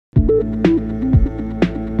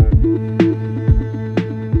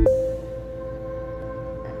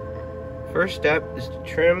First step is to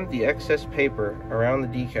trim the excess paper around the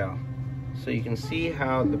decal so you can see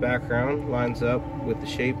how the background lines up with the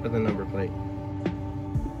shape of the number plate.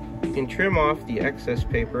 You can trim off the excess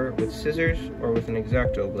paper with scissors or with an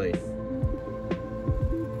X-Acto blade.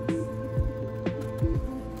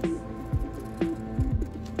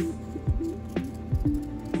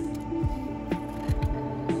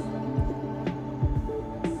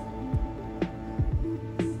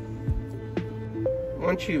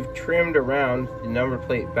 Once you've trimmed around the number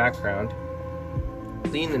plate background,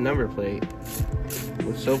 clean the number plate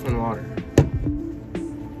with soap and water.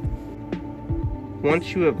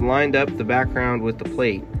 Once you have lined up the background with the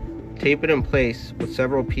plate, tape it in place with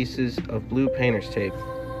several pieces of blue painter's tape.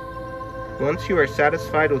 Once you are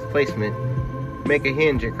satisfied with placement, make a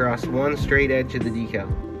hinge across one straight edge of the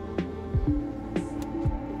decal.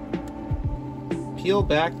 Peel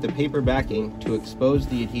back the paper backing to expose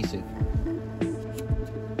the adhesive.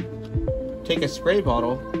 Take a spray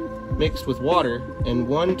bottle mixed with water and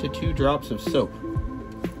 1 to 2 drops of soap.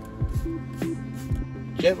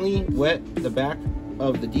 Gently wet the back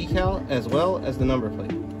of the decal as well as the number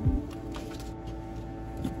plate.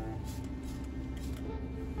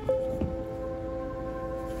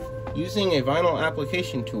 Using a vinyl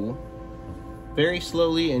application tool, very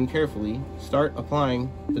slowly and carefully start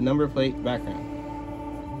applying the number plate background.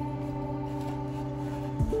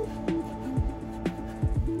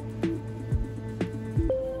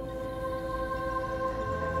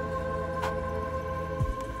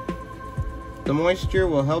 The moisture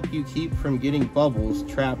will help you keep from getting bubbles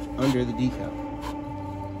trapped under the decal.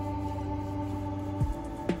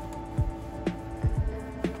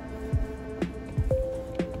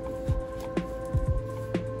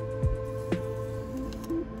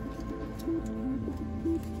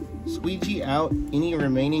 Squeegee out any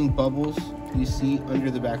remaining bubbles you see under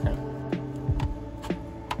the background.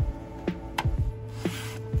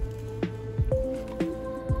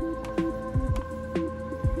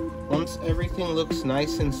 Once everything looks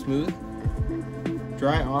nice and smooth,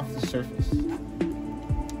 dry off the surface.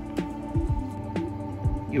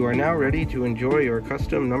 You are now ready to enjoy your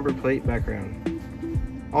custom number plate background.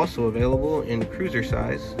 Also available in cruiser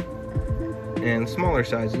size and smaller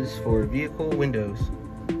sizes for vehicle windows.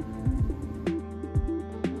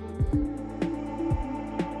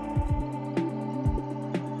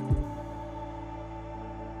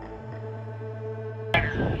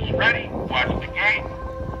 Ready? Watch the gate.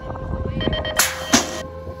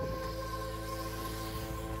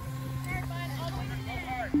 All the way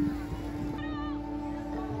to the